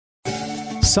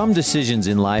Some decisions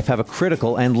in life have a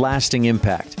critical and lasting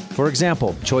impact. For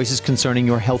example, choices concerning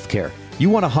your health care. You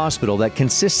want a hospital that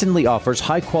consistently offers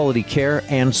high-quality care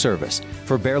and service.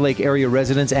 For Bear Lake area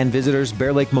residents and visitors,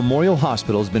 Bear Lake Memorial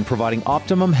Hospital has been providing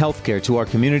optimum health care to our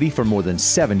community for more than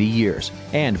 70 years.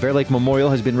 And Bear Lake Memorial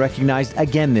has been recognized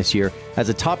again this year as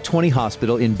a top 20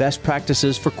 hospital in best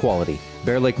practices for quality.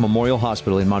 Bear Lake Memorial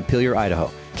Hospital in Montpelier,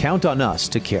 Idaho. Count on us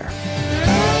to care.